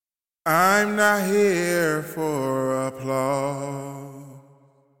I'm not here for applause.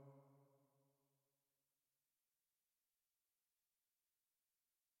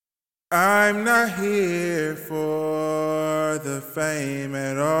 I'm not here for the fame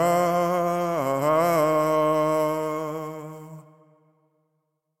at all.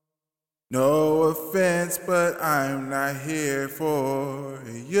 No offense, but I'm not here for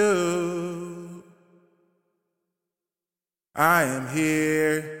you. I am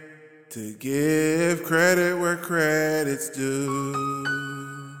here to give credit where credit's due.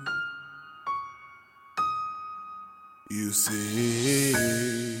 You see,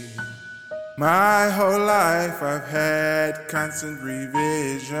 my whole life I've had constant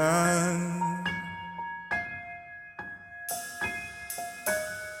revision.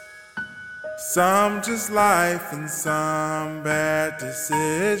 Some just life and some bad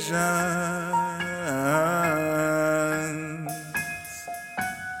decisions.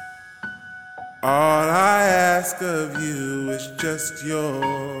 All I ask of you is just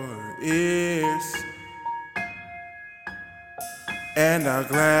your ears, and I'll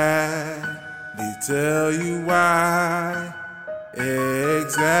gladly tell you why,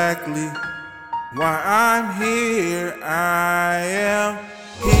 exactly why I'm here. I am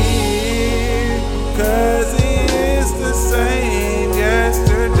here 'cause He is the same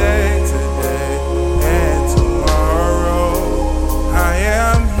yesterday, today, and tomorrow. I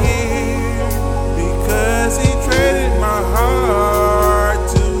am here because He traded my heart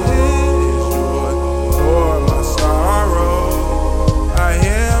to His joy for my sorrow. I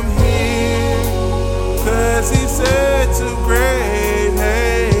am here 'cause He said to grave,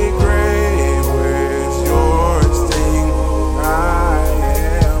 hey grave, where's your sting? I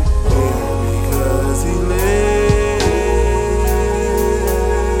am here because He lives.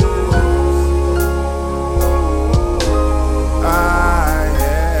 I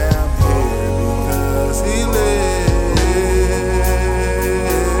am here because He lives.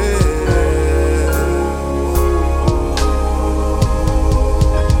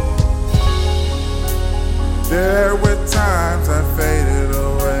 There were times I faded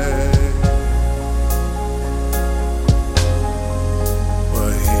away,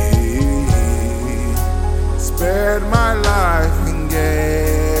 but He spared my life and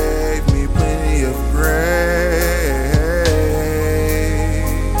gave me plenty of grace.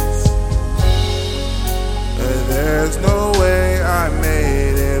 And there's no way I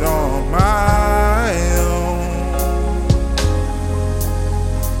made it on my own.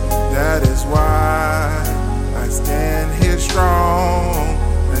 That is why I stand here strong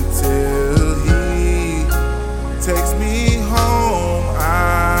until He takes me home.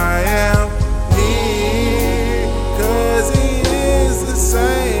 I am here 'cause He is the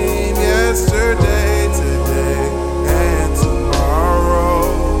same yesterday, today, and tomorrow.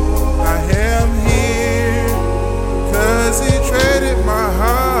 I am here 'cause He traded my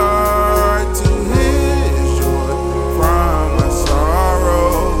heart to His joy from my sorrow.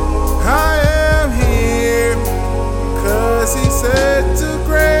 I am here 'cause He said to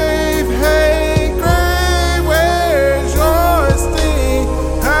grave, hey grave, where's your sting?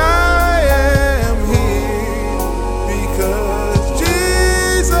 I am here because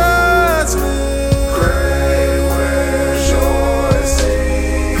Jesus lives. Grave, where's your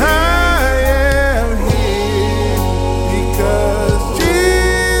sting? I am here because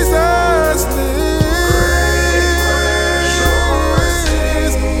Jesus lives.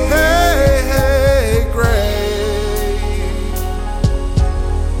 Hey, hey, grave,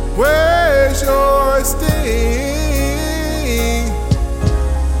 where's your sting?